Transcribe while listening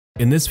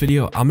In this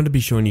video, I'm going to be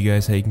showing you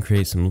guys how you can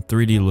create some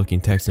 3D looking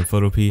text in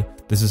Photopea.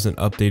 This is an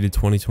updated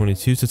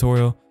 2022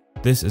 tutorial.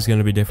 This is going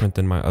to be different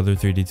than my other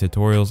 3D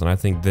tutorials, and I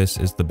think this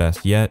is the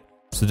best yet.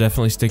 So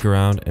definitely stick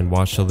around and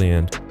watch till the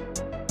end.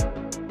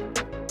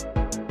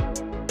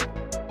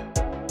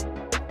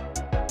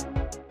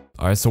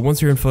 Alright, so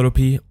once you're in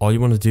Photopea, all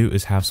you want to do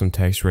is have some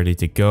text ready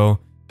to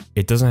go.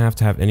 It doesn't have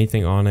to have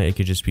anything on it. It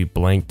could just be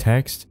blank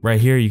text. Right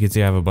here, you can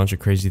see I have a bunch of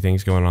crazy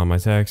things going on in my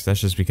text.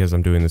 That's just because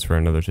I'm doing this for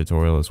another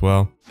tutorial as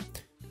well.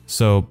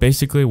 So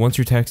basically, once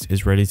your text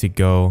is ready to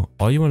go,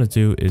 all you want to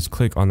do is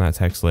click on that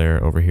text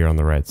layer over here on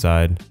the right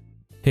side.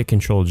 Hit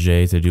Ctrl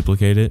J to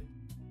duplicate it.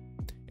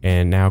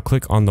 And now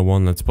click on the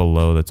one that's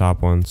below the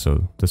top one.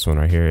 So this one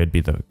right here, it'd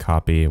be the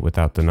copy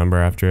without the number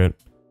after it.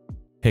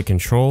 Hit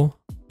Ctrl,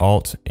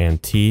 Alt,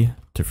 and T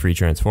to free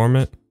transform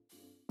it.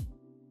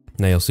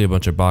 Now you'll see a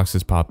bunch of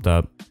boxes popped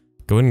up.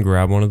 Go ahead and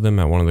grab one of them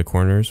at one of the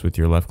corners with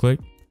your left click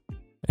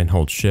and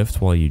hold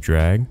shift while you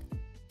drag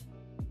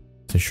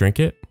to shrink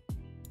it.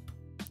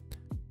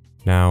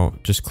 Now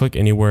just click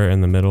anywhere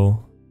in the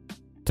middle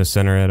to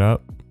center it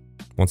up.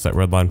 Once that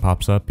red line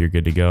pops up, you're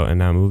good to go. And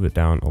now move it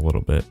down a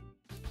little bit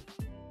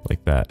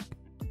like that.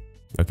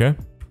 Okay,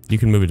 you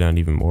can move it down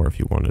even more if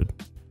you wanted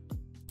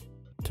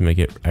to make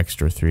it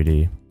extra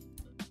 3D.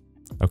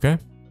 Okay,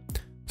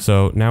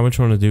 so now what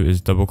you want to do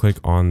is double click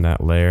on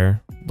that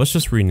layer. Let's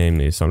just rename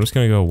these. So I'm just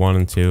going to go 1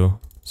 and 2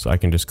 so I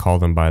can just call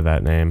them by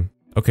that name.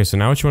 Okay, so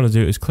now what you want to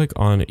do is click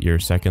on your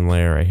second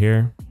layer right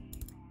here.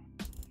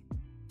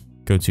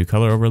 Go to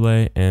color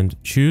overlay and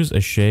choose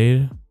a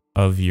shade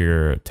of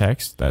your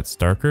text that's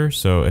darker.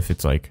 So if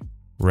it's like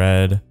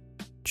red,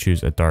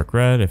 choose a dark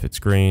red. If it's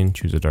green,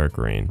 choose a dark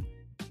green.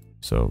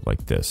 So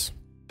like this.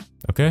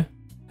 Okay,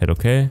 hit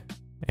OK,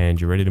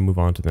 and you're ready to move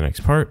on to the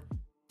next part.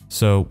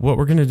 So what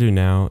we're going to do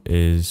now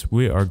is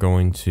we are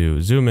going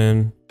to zoom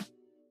in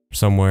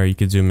somewhere. You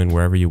could zoom in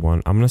wherever you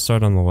want. I'm going to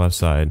start on the left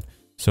side.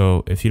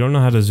 So if you don't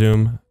know how to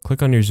zoom,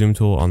 click on your zoom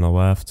tool on the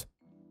left,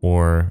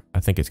 or I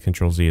think it's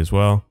Ctrl Z as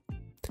well.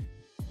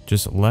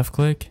 Just left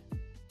click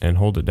and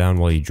hold it down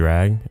while you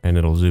drag, and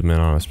it'll zoom in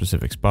on a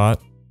specific spot.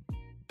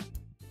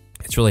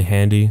 It's really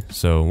handy.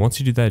 So once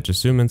you do that, just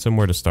zoom in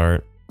somewhere to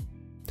start.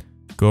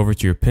 Go over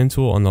to your pen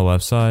tool on the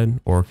left side,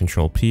 or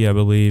Ctrl P, I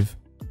believe.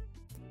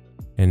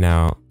 And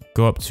now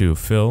go up to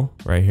fill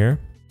right here.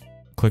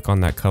 Click on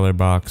that color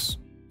box.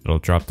 It'll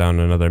drop down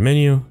another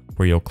menu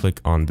where you'll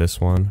click on this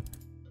one,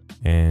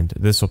 and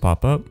this will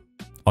pop up.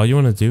 All you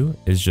want to do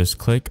is just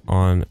click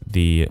on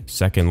the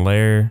second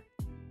layer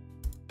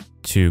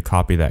to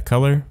copy that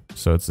color,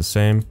 so it's the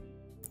same.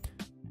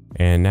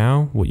 And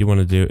now what you want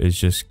to do is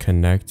just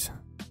connect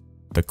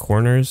the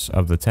corners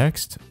of the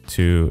text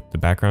to the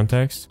background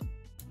text.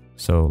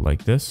 So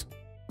like this,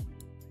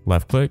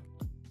 left click,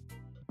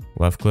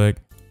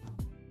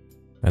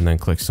 and then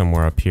click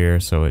somewhere up here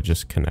so it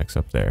just connects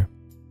up there.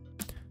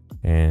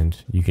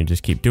 And you can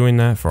just keep doing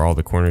that for all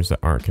the corners that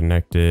aren't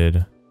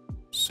connected.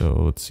 So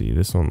let's see,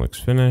 this one looks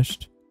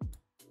finished.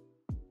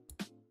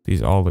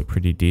 These all look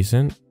pretty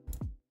decent.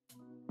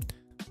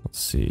 Let's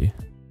see.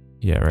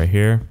 Yeah, right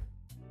here.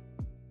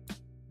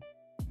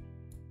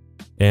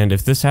 And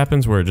if this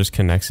happens where it just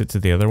connects it to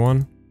the other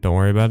one, don't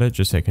worry about it.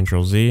 Just hit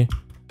Ctrl Z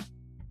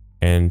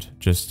and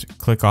just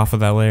click off of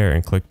that layer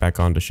and click back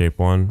onto shape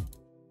 1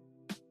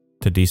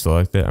 to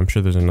deselect it. I'm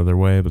sure there's another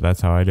way, but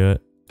that's how I do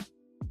it.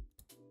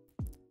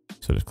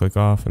 So just click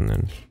off and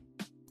then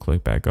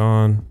click back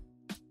on.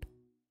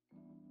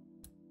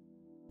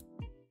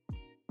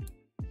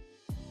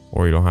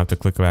 Or you don't have to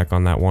click back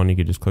on that one. You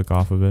could just click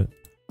off of it.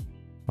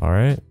 All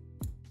right.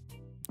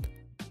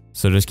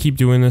 So just keep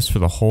doing this for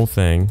the whole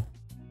thing.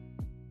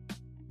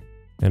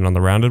 And on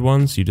the rounded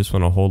ones, you just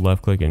want to hold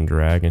left click and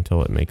drag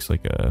until it makes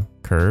like a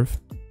curve.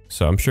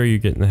 So I'm sure you're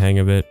getting the hang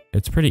of it.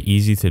 It's pretty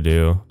easy to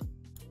do.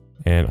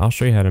 And I'll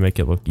show you how to make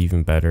it look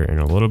even better in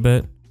a little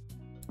bit.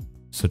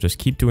 So just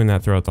keep doing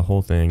that throughout the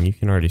whole thing. You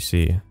can already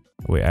see.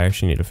 Wait, I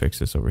actually need to fix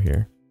this over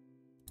here,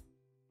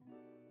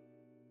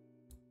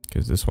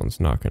 because this one's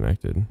not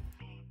connected.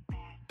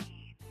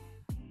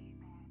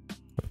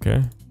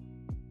 Okay,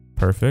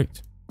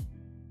 perfect.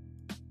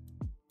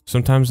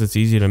 Sometimes it's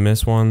easy to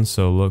miss one,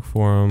 so look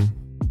for them.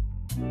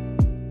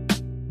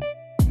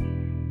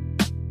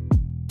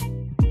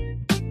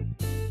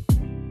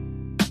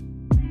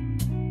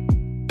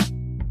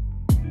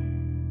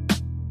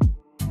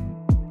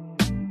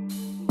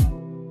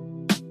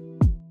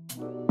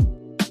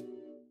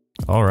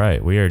 All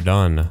right, we are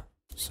done.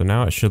 So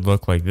now it should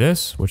look like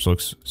this, which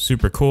looks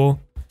super cool.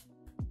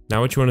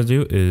 Now what you want to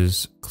do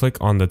is click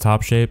on the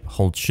top shape,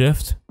 hold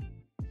shift,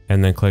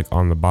 and then click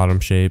on the bottom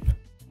shape.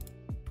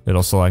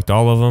 It'll select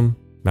all of them.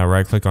 Now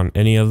right click on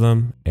any of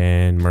them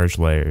and merge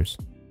layers.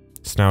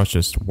 So now it's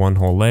just one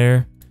whole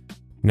layer.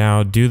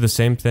 Now do the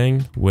same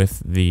thing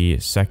with the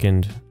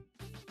second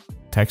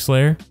text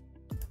layer.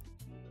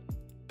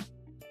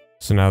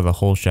 So now the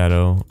whole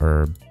shadow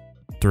or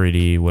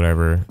 3D,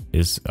 whatever,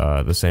 is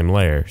the same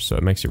layer. So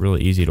it makes it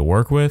really easy to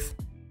work with.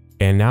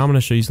 And now I'm going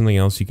to show you something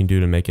else you can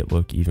do to make it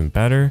look even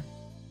better.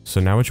 So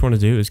now what you want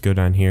to do is go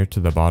down here to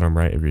the bottom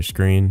right of your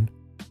screen,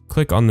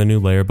 click on the new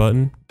layer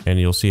button, and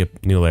you'll see a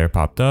new layer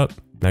popped up.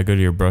 Now go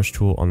to your brush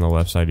tool on the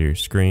left side of your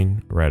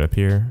screen, right up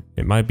here.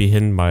 It might be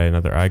hidden by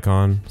another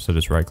icon, so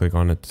just right click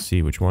on it to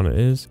see which one it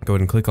is. Go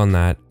ahead and click on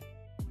that.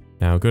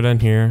 Now go down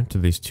here to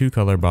these two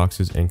color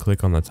boxes and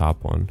click on the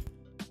top one.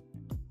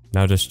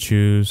 Now just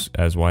choose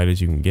as wide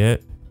as you can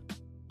get.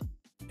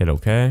 Hit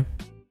OK.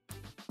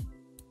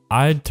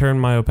 I'd turn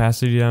my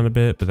opacity down a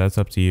bit, but that's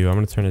up to you. I'm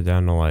going to turn it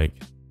down to like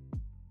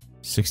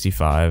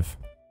 65.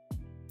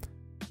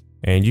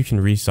 And you can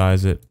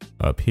resize it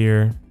up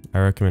here. I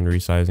recommend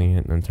resizing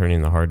it and then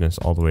turning the hardness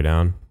all the way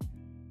down.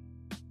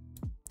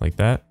 Like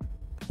that.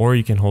 Or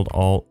you can hold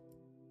Alt,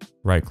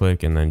 right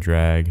click, and then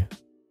drag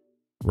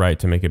right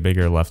to make it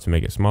bigger, left to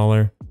make it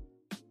smaller.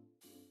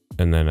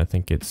 And then I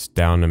think it's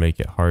down to make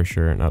it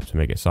harsher and up to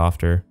make it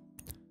softer.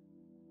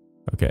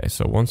 Okay,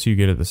 so once you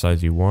get it the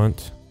size you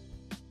want,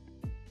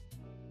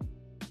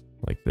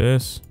 like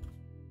this,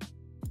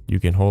 you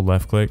can hold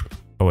left click.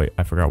 Oh wait,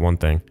 I forgot one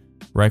thing.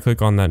 Right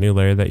click on that new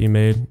layer that you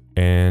made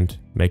and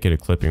make it a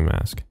clipping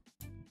mask.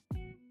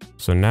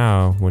 So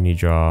now when you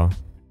draw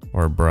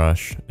or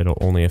brush, it'll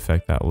only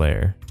affect that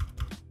layer.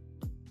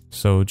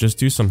 So just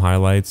do some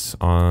highlights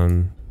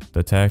on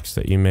the text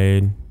that you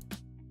made.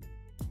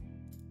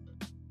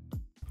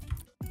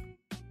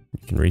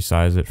 You can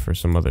resize it for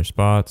some other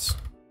spots.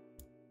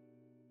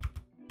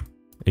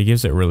 It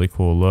gives it a really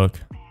cool look.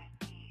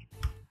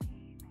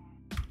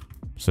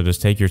 So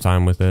just take your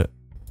time with it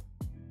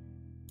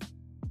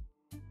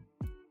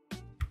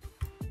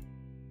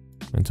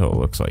until it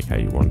looks like how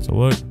you want it to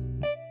look.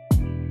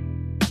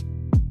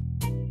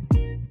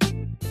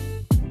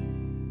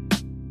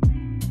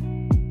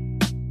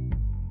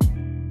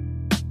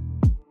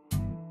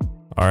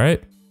 All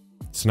right,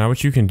 so now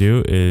what you can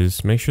do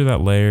is make sure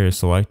that layer is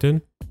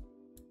selected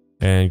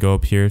and go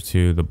up here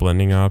to the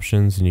blending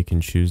options, and you can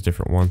choose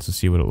different ones to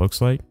see what it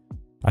looks like.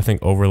 I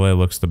think overlay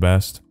looks the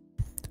best,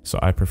 so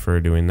I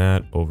prefer doing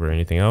that over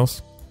anything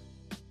else.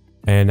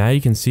 And now you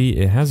can see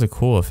it has a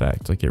cool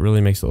effect. Like, it really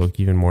makes it look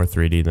even more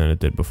 3D than it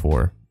did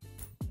before.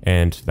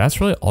 And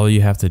that's really all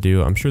you have to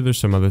do. I'm sure there's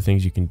some other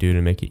things you can do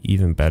to make it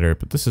even better,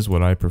 but this is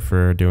what I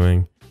prefer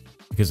doing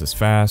because it's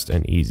fast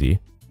and easy.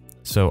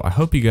 So I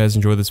hope you guys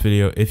enjoyed this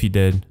video. If you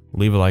did,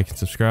 leave a like and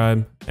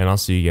subscribe, and I'll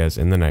see you guys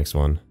in the next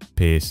one.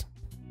 Peace.